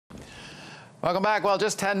Welcome back. Well,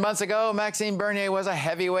 just 10 months ago, Maxime Bernier was a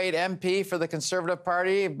heavyweight MP for the Conservative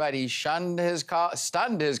Party, but he stunned his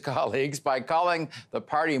colleagues by calling the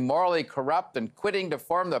party morally corrupt and quitting to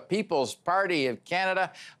form the People's Party of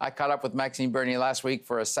Canada. I caught up with Maxime Bernier last week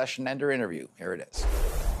for a session-ender interview. Here it is.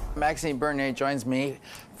 Maxime Bernier joins me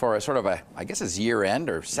for a sort of I guess it's year-end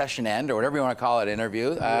or session-end or whatever you want to call it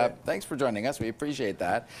interview. Thanks for joining us. We appreciate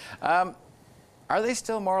that. Are they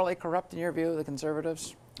still morally corrupt in your view, the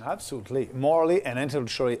Conservatives? Absolutely. Morally and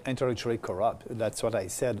intellectually corrupt. That's what I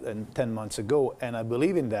said 10 months ago. And I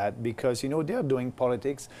believe in that because, you know, they're doing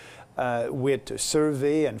politics with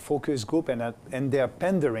survey and focus group, and they're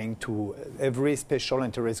pandering to every special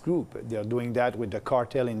interest group. They're doing that with the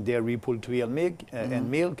cartel in dairy, poultry, and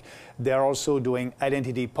milk. They're also doing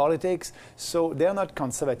identity politics. So they're not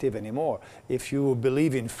conservative anymore. If you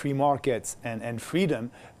believe in free markets and freedom,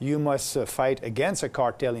 you must fight against a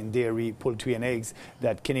cartel in dairy, poultry, and eggs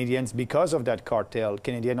that Canadians, because of that cartel,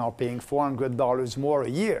 Canadians are paying $400 more a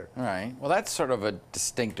year. All right. Well, that's sort of a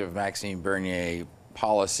distinctive Maxime Bernier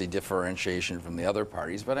policy differentiation from the other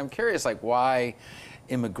parties, but I'm curious, like, why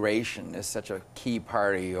immigration is such a key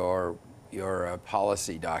part of your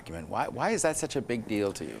policy document. Why is that such a big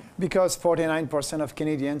deal to you? Because 49% of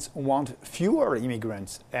Canadians want fewer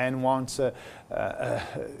immigrants and want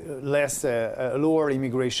lower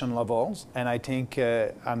immigration levels, and I think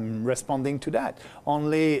I'm responding to that.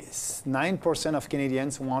 Only 9% of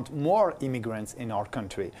Canadians want more immigrants in our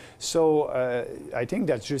country. So I think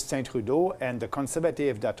that's Justin Trudeau and the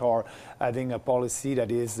Conservatives that are having a policy that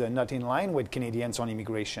is not in line with Canadians on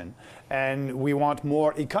immigration. And we want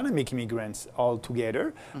more economic immigrants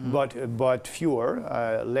altogether, but fewer,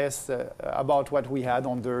 less about what we had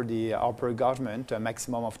under the Harper government, a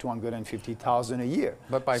maximum of 250,000 a year.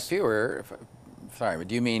 But by fewer, sorry, but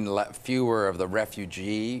do you mean fewer of the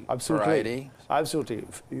refugee variety? Absolutely.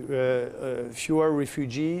 Fewer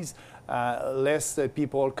refugees, less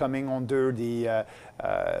people coming under the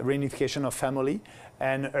reunification of family,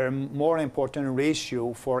 and a more important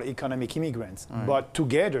ratio for economic immigrants. Right. But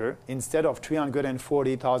together, instead of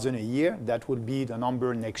 340,000 a year, that would be the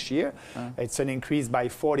number next year. It's an increase by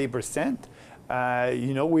 40%.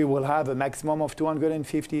 You know, we will have a maximum of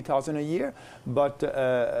 250,000 a year, but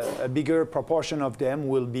a bigger proportion of them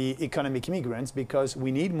will be economic immigrants because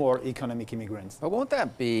we need more economic immigrants. But won't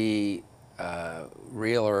that be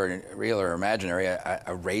real or imaginary,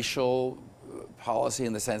 a racial policy,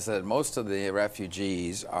 in the sense that most of the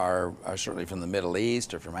refugees are certainly from the Middle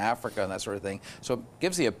East or from Africa and that sort of thing? So it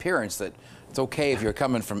gives the appearance that it's okay if you're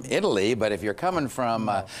coming from Italy, but if you're coming from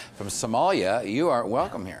Somalia, you aren't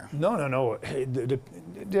welcome here. No.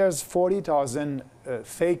 There's 40,000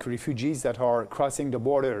 fake refugees that are crossing the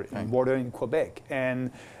border in Quebec, and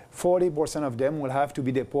 40% of them will have to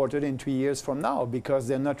be deported in 3 years from now because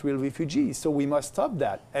they're not real refugees. So we must stop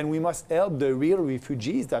that, and we must help the real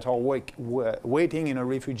refugees that are waiting in a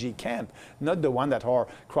refugee camp, not the ones that are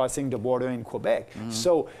crossing the border in Quebec.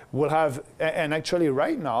 So we'll have, and actually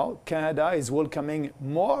right now, Canada is welcoming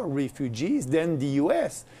more refugees than the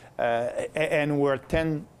US, and we're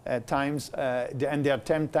 10 times, and they're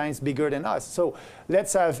 10 times bigger than us. So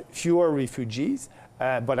let's have fewer refugees,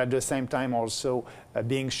 but at the same time also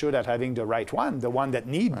being sure that having the right one, the one that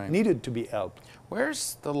needed to be helped.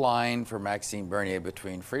 Where's the line for Maxime Bernier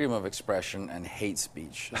between freedom of expression and hate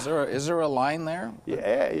speech? Is there a line there?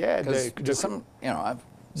 Yeah. Because some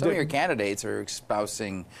of your candidates are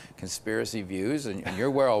espousing conspiracy views, and you're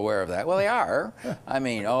well aware of that. Well, they are. I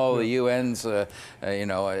mean, the UN's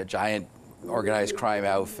a giant organized crime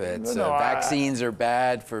outfits. Vaccines are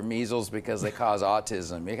bad for measles because they cause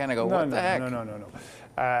autism. You kind of go, what the heck? No.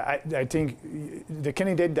 I think the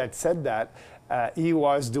candidate that said that, he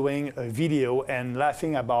was doing a video and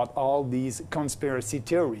laughing about all these conspiracy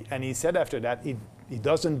theories. And he said after that, he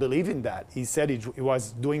doesn't believe in that. He said he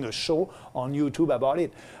was doing a show on YouTube about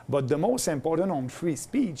it. But the most important on free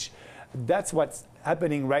speech, that's what's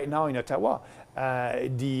happening right now in Ottawa.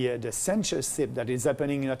 The censorship that is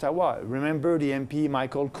happening in Ottawa. Remember the MP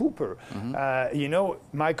Michael Cooper.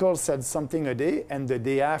 Michael said something a day, and the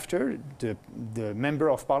day after, the member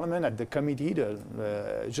of parliament at the committee,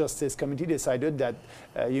 the Justice Committee, decided that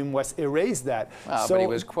you must erase that. But he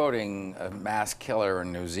was quoting a mass killer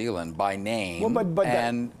in New Zealand by name,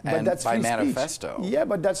 and that's by free manifesto. Speech. Yeah,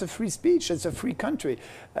 but that's a free speech. It's a free country.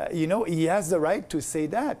 He has the right to say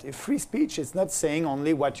that. Free speech is not saying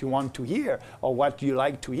only what you want to hear or what you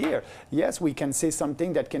like to hear. Yes, we can say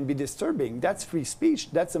something that can be disturbing. That's free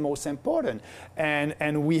speech. That's the most important.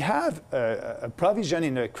 And we have a provision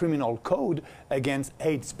in the criminal code against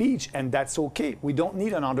hate speech, and that's okay. We don't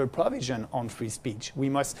need another provision on free speech. We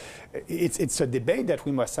must, it's a debate that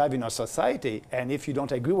we must have in our society, and if you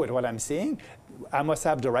don't agree with what I'm saying, I must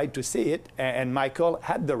have the right to say it, and Michael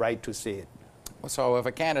had the right to say it. So if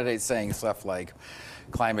a candidate's saying stuff like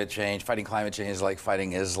climate change, fighting climate change is like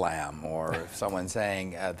fighting Islam, or if someone's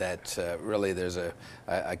saying that really there's a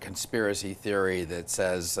conspiracy theory that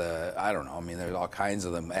says, I don't know, I mean, there's all kinds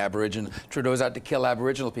of them. Trudeau's out to kill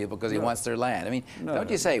Aboriginal people because he wants their land. I mean, don't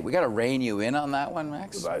you say, we got to rein you in on that one,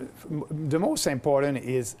 Max? The most important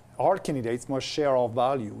is our candidates must share our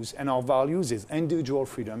values, and our values is individual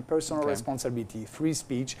freedom, personal responsibility, free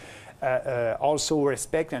speech, also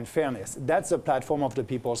respect and fairness. That's the platform of the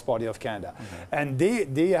People's Party of Canada. And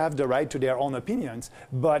they have the right to their own opinions,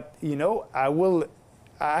 but you know,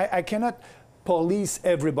 I cannot police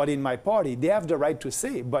everybody in my party. They have the right to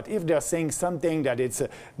say, but if they're saying something that it's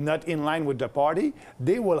not in line with the party,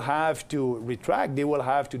 they will have to retract. They will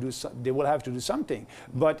have to do something.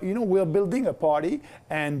 But you know, we're building a party,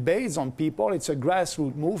 and based on people, it's a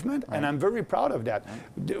grassroots movement, and I'm very proud of that.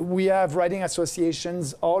 We have riding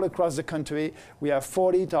associations all across the country. We have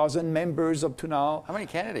 40,000 members up to now. How many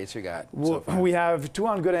candidates you got? We have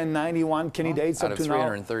 291 candidates up to now.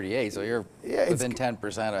 Out of 338, so you're within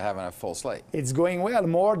 10% of having a full slate. It's going well,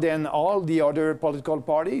 more than all the other political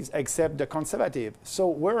parties except the Conservative. So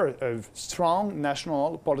we're a strong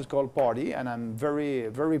national political party, and I'm very,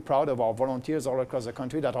 very proud of our volunteers all across the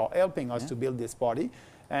country that are helping us to build this party.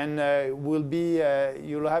 And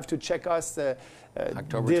you'll have to check us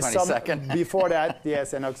October 22nd. Before that,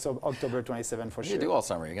 yes, and October 27th for sure. What do you do all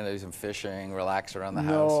summer? You're going to do some fishing, relax around the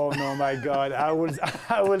house? No, my God. I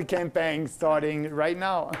will campaign starting right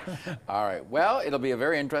now. All right. Well, it'll be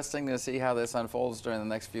very interesting to see how this unfolds during the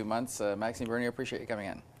next few months. Maxime Bernier, appreciate you coming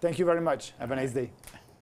in. Thank you very much. Have a nice day.